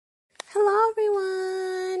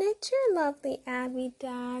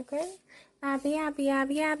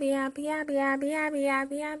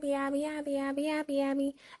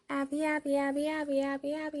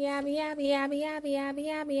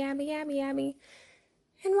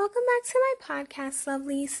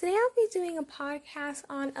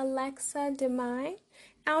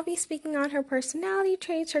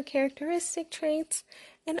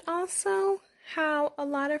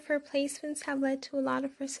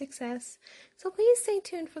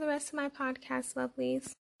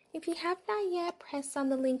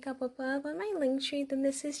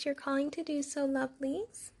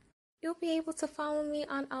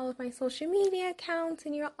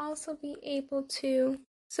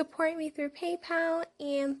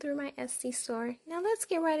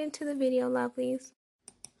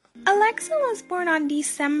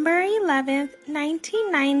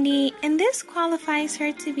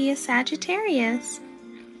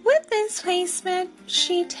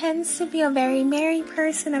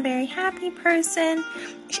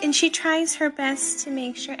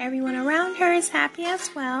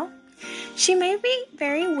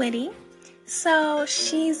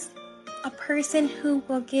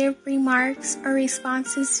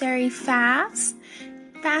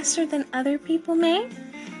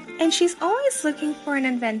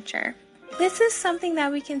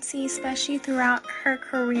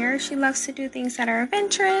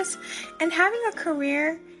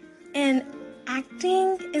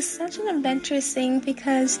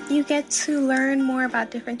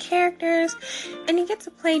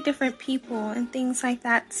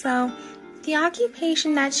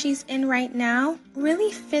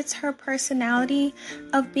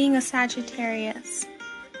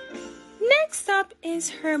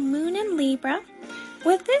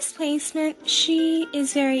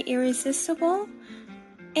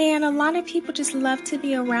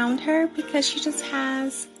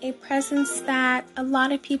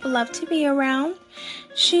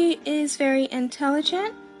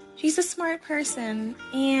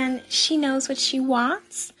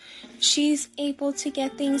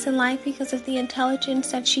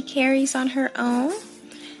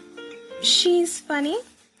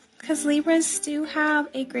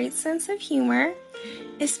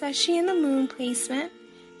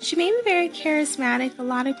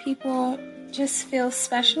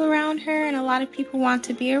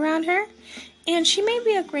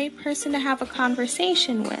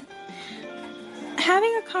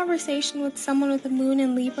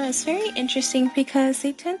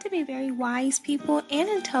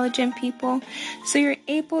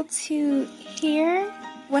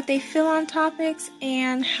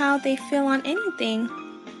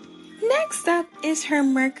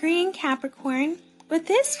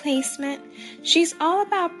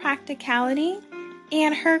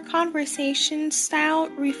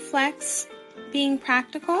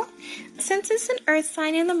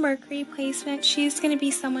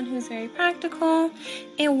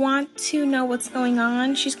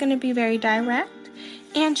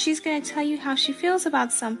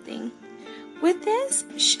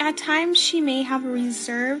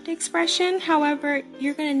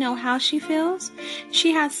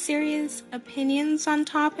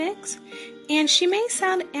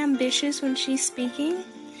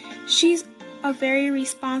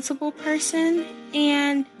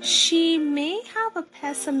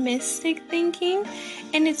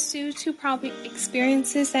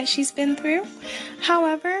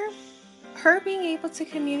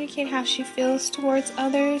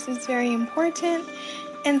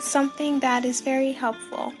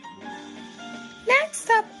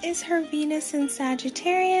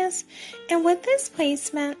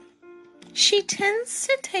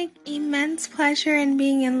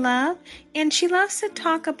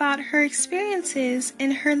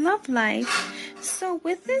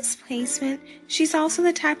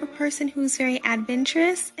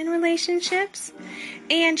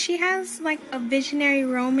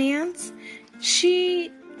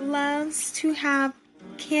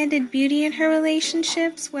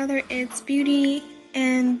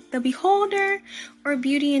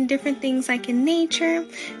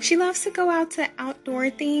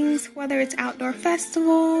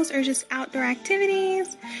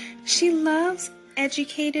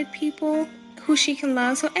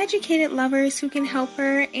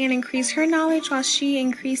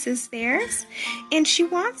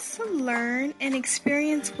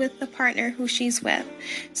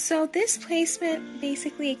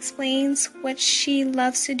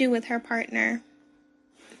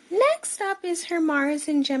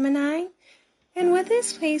And with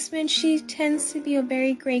this placement, she tends to be a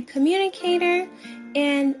very great communicator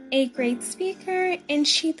and a great speaker, and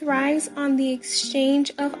she thrives on the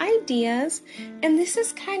exchange of ideas. And this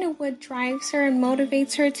is kind of what drives her and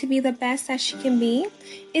motivates her to be the best that she can be,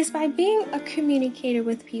 is by being a communicator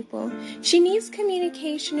with people. She needs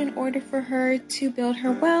communication in order for her to build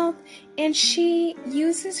her wealth, and she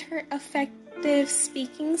uses her effective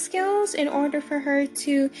speaking skills in order for her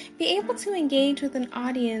to be able to engage with an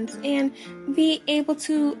audience and be able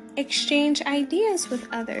to exchange ideas with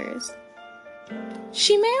others.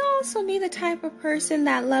 She may also be the type of person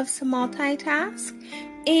that loves to multitask,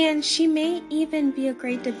 and she may even be a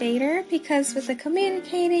great debater, because with the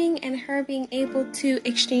communicating and her being able to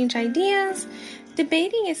exchange ideas,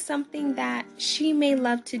 debating is something that she may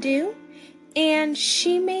love to do, and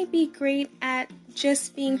she may be great at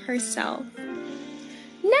just being herself.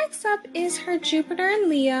 Next up is her Jupiter in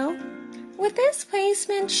Leo. With this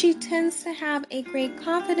placement, she tends to have a great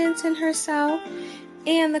confidence in herself,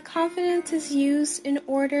 and the confidence is used in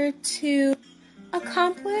order to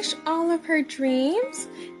accomplish all of her dreams.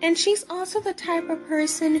 And she's also the type of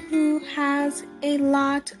person who has a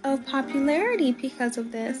lot of popularity because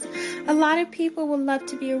of this. A lot of people would love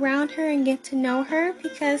to be around her and get to know her,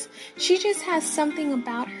 because she just has something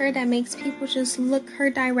about her that makes people just look her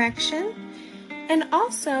direction. And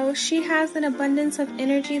also, she has an abundance of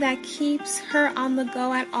energy that keeps her on the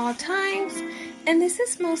go at all times. And this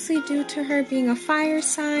is mostly due to her being a fire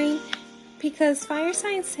sign, because fire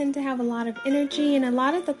signs tend to have a lot of energy, and a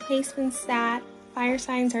lot of the placements that fire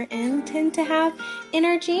signs are in tend to have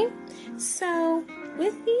energy. So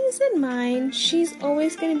with these in mind, she's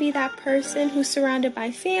always going to be that person who's surrounded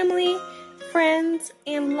by family, friends,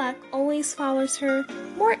 and luck always follows her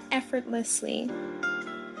more effortlessly.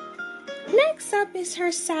 Next up is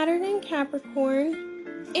her Saturn in Capricorn,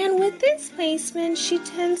 and with this placement, she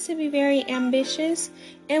tends to be very ambitious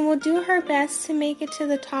and will do her best to make it to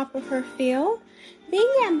the top of her field. Being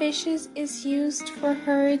ambitious is used for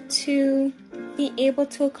her to be able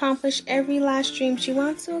to accomplish every last dream she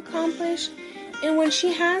wants to accomplish, and when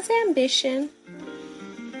she has ambition,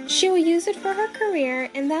 she will use it for her career,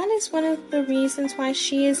 and that is one of the reasons why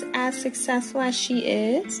she is as successful as she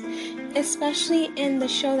is, especially in the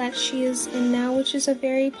show that she is in now, which is a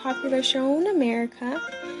very popular show in America.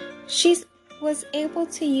 She was able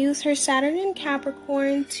to use her Saturn in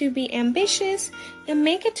Capricorn to be ambitious and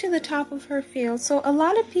make it to the top of her field. So a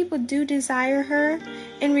lot of people do desire her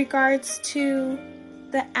in regards to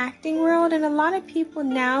the acting world, and a lot of people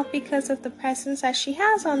now, because of the presence that she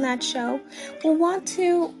has on that show, will want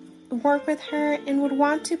to work with her and would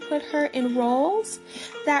want to put her in roles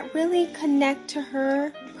that really connect to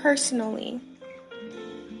her personally.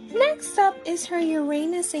 Next up is her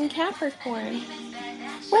Uranus in Capricorn.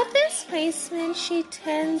 With this placement, she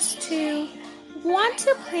tends to want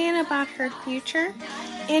to plan about her future,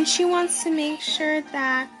 and she wants to make sure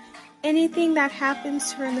that anything that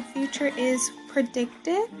happens to her in the future is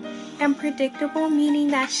predicted and predictable, meaning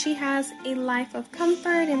that she has a life of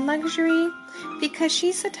comfort and luxury, because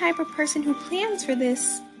she's the type of person who plans for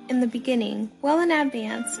this in the beginning, well in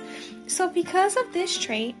advance. So because of this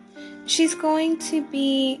trait, she's going to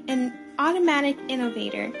be an automatic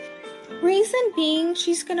innovator. Reason being,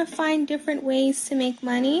 she's going to find different ways to make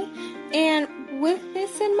money, and with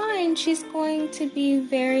this in mind, she's going to be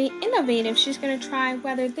very innovative. She's going to try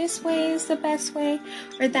whether this way is the best way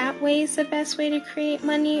or that way is the best way to create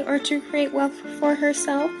money or to create wealth for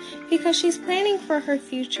herself, because she's planning for her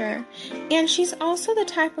future. And she's also the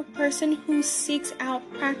type of person who seeks out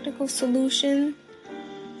practical solutions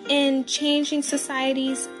in changing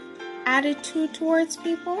society's attitude towards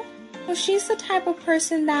people. So she's the type of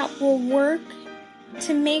person that will work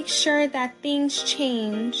to make sure that things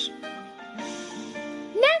change.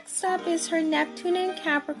 Next up is her Neptune in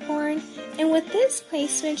Capricorn, and with this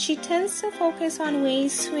placement, she tends to focus on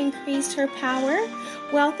ways to increase her power,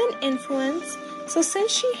 wealth, and influence. So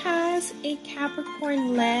since she has a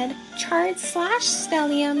Capricorn-led chart /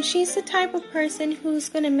 stellium, she's the type of person who's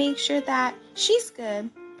going to make sure that she's good.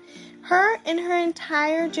 Her and her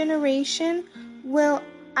entire generation will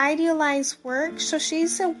idealize work, so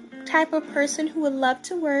she's a type of person who would love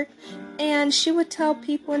to work, and she would tell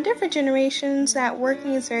people in different generations that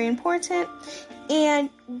working is very important, and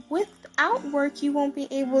without work you won't be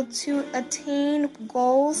able to attain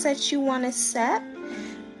goals that you want to set.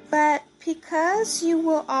 But because you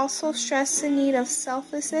will also stress the need of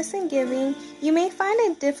selflessness and giving, you may find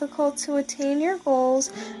it difficult to attain your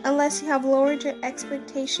goals unless you have lowered your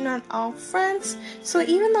expectation on all fronts. So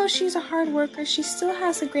even though she's a hard worker, she still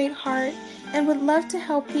has a great heart and would love to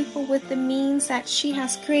help people with the means that she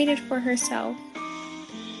has created for herself.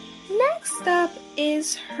 Next up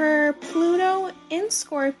is her Pluto in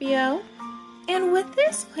Scorpio. And with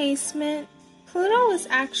this placement, Pluto is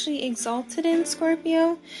actually exalted in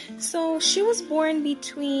Scorpio. So she was born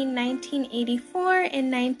between 1984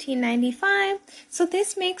 and 1995. So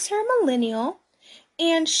this makes her a millennial.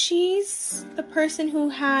 And she's the person who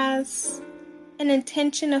has an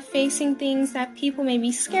intention of facing things that people may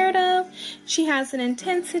be scared of. She has an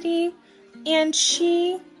intensity, and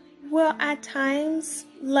she will at times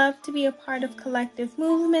love to be a part of collective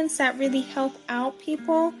movements that really help out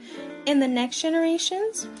people in the next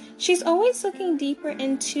generations. She's always looking deeper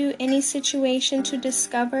into any situation to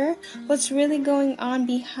discover what's really going on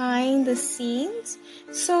behind the scenes.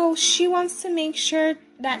 So she wants to make sure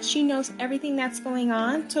that she knows everything that's going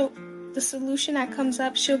on. So the solution that comes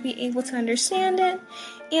up, she'll be able to understand it.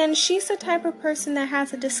 And she's the type of person that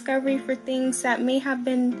has a discovery for things that may have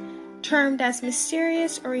been termed as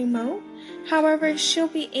mysterious or remote. However, she'll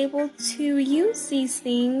be able to use these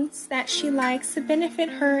things that she likes to benefit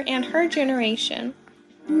her and her generation.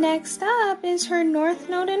 Next up is her North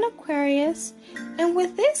Node in Aquarius. And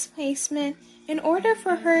with this placement, in order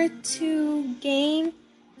for her to gain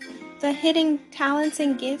the hidden talents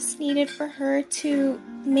and gifts needed for her to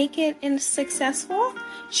make it successful,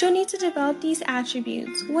 she'll need to develop these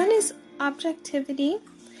attributes. One is objectivity.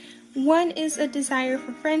 One is a desire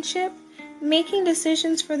for friendship, making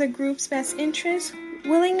decisions for the group's best interest,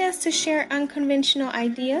 willingness to share unconventional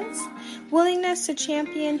ideas, willingness to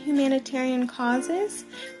champion humanitarian causes,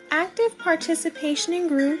 active participation in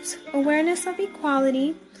groups, awareness of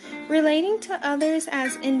equality, relating to others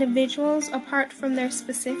as individuals apart from their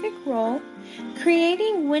specific role,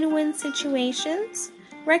 creating win-win situations,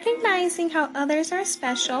 recognizing how others are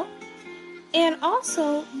special, and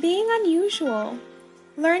also being unusual,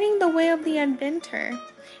 learning the way of the inventor,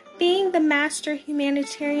 being the master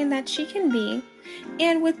humanitarian that she can be.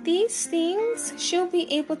 And with these things, she'll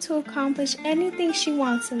be able to accomplish anything she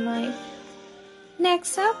wants in life.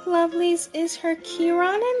 Next up, lovelies, is her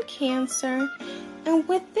Chiron in Cancer. And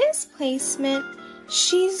with this placement,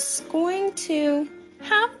 she's going to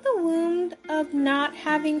have the wound of not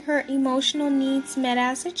having her emotional needs met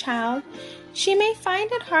as a child. She may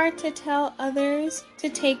find it hard to tell others to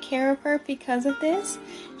take care of her because of this.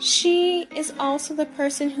 She is also the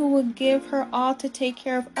person who will give her all to take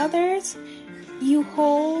care of others. She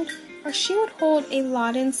would hold a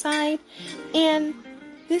lot inside, and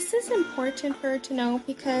this is important for her to know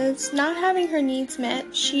because not having her needs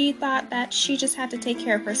met, she thought that she just had to take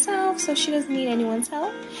care of herself, so she doesn't need anyone's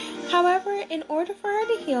help. However, in order for her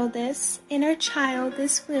to heal this inner child,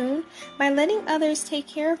 this wound, by letting others take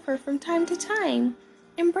care of her from time to time,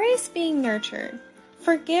 embrace being nurtured,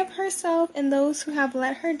 forgive herself and those who have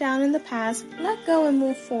let her down in the past, let go and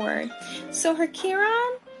move forward. So her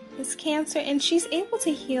Chiron is Cancer, and she's able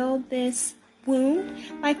to heal this wound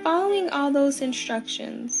by following all those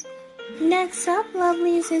instructions. Next up,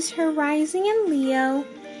 lovelies, is her rising in Leo.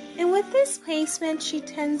 And with this placement, she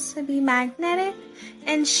tends to be magnetic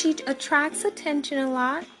and she attracts attention a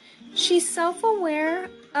lot. She's self-aware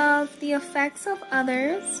of the effects of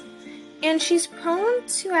others, and she's prone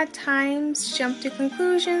to at times jump to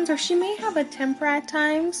conclusions, or she may have a temper at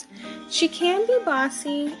times. She can be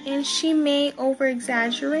bossy and she may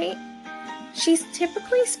over-exaggerate. She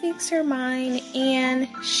typically speaks her mind, and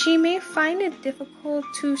she may find it difficult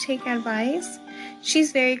to take advice.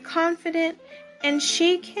 She's very confident, and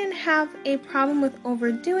she can have a problem with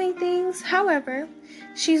overdoing things. However,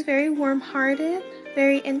 she's very warm-hearted,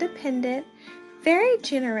 very independent, very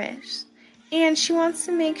generous, and she wants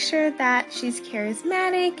to make sure that she's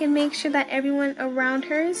charismatic and make sure that everyone around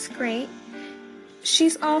her is great.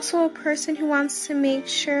 She's also a person who wants to make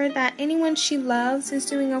sure that anyone she loves is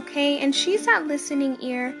doing okay, and she's that listening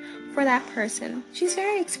ear for that person. She's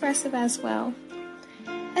very expressive as well.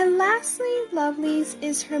 And lastly, lovelies,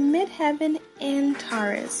 is her midheaven in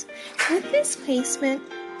Taurus. With this placement,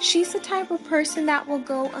 she's the type of person that will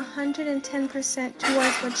go 110%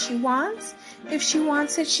 towards what she wants. If she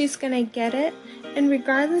wants it, she's going to get it. And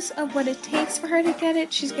regardless of what it takes for her to get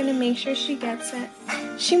it, she's going to make sure she gets it.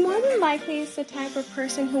 She more than likely is the type of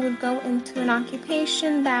person who would go into an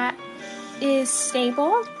occupation that is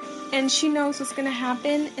stable, and she knows what's going to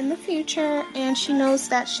happen in the future, and she knows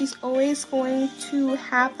that she's always going to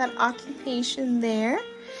have that occupation there.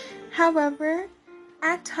 However,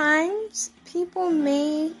 at times, people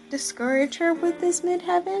may discourage her with this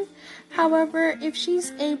midheaven. However, if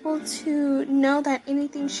she's able to know that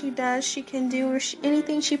anything she does, she can do, or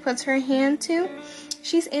anything she puts her hand to,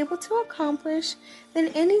 she's able to accomplish, then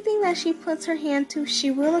anything that she puts her hand to, she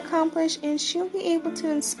will accomplish, and she'll be able to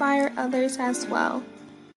inspire others as well.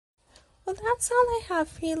 Well, that's all I have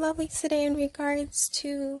for you, lovelies, today in regards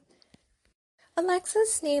to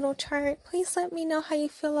Alexa's natal chart. Please let me know how you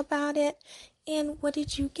feel about it and what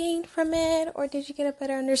did you gain from it, or did you get a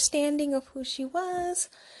better understanding of who she was?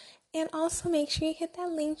 And also make sure you hit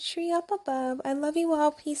that link tree up above. I love you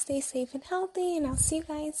all. Please stay safe and healthy, and I'll see you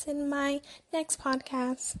guys in my next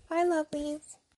podcast. Bye, lovelies.